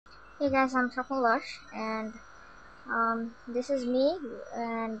Hey guys, I'm Lush, and this is me,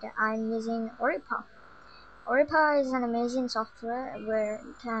 and I'm using Oripa. Oripa is an amazing software where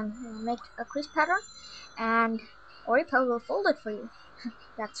you can make a crease pattern, and Oripa will fold it for you.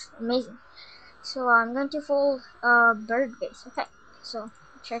 That's amazing. So I'm going to fold a bird base. Okay, so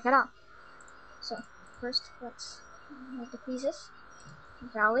check it out. So first, let's make the pieces.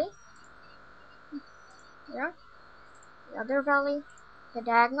 Valley, here, the other valley, the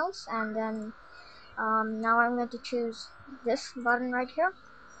diagonals, and then now I'm going to choose this button right here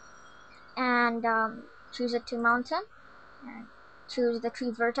and choose it to mountain and choose the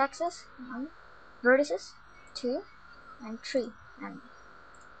three vertices, one, vertices, two, and three, and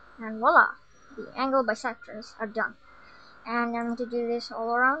voila, the angle bisectors are done. And I'm going to do this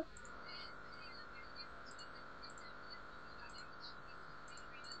all around.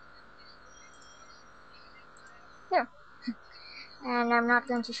 There. And I'm not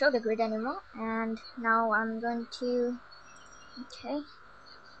going to show the grid anymore, and now I'm going to, okay,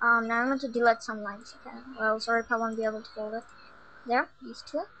 now I'm going to delete some lines. Okay, well, sorry if I won't be able to fold it. There, these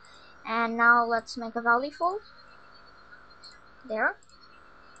two. And now let's make a valley fold. There,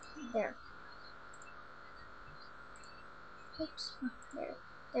 there. Oops,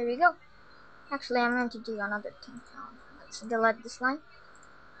 there we go. Actually, I'm going to do another thing. Let's delete this line,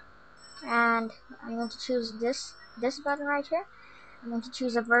 and I'm going to choose this button right here. I'm going to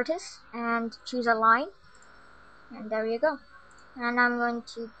choose a vertex and choose a line, and there you go. And I'm going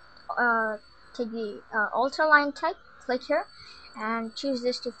to take the alter line type, click here, and choose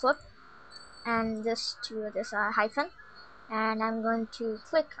this to flip, and this to this hyphen, and I'm going to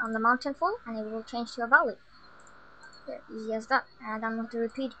click on the mountain fold, and it will change to a valley. There, easy as that. And I'm going to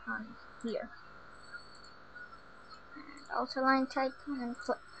repeat on here. Alter line type and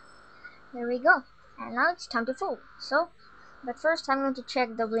flip. There we go. And now it's time to fold. So, but first I'm going to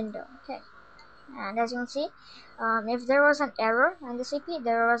check the window. Okay. And as you can see, if there was an error in the CP,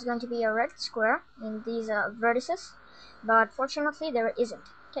 there was going to be a red square in these vertices, but fortunately there isn't.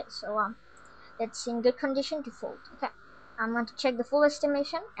 Okay, so it's in good condition to fold. Okay, I'm going to check the full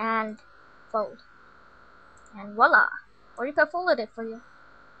estimation and fold. And voila! Oripa folded it for you.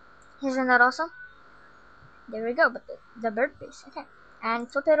 Isn't that awesome? There we go, but the bird base. Okay, and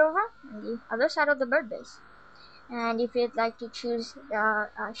flip it over on the other side of the bird base. And if you'd like to choose the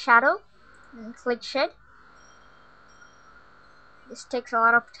shadow, and click shed. This takes a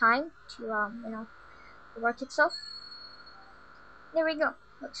lot of time to work itself. There we go.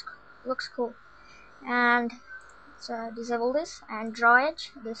 Looks cool. And let's disable this and draw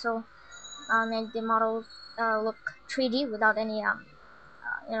edge. This will make the model look 3D without any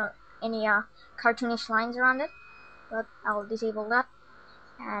any cartoonish lines around it. But I'll disable that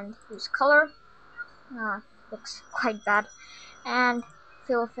and use color. Looks quite bad. And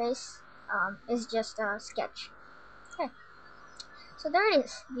fill face is just a sketch. Okay. So there it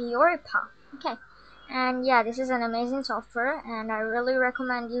is, the Oripa. Okay. And yeah, this is an amazing software, and I really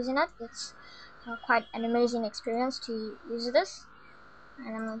recommend using it. It's quite an amazing experience to use this.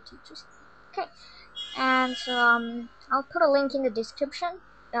 And I'm going to just okay. And so I'll put a link in the description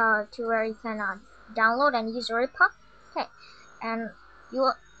to where you can download and use Oripa. Okay, and you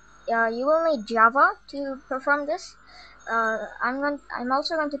will need Java to perform this. I'm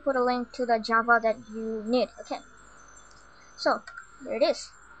also going to put a link to the Java that you need. Okay, so there it is.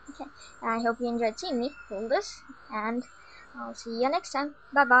 Okay, I hope you enjoyed seeing me fold this, and I'll see you next time.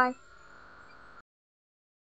 Bye bye.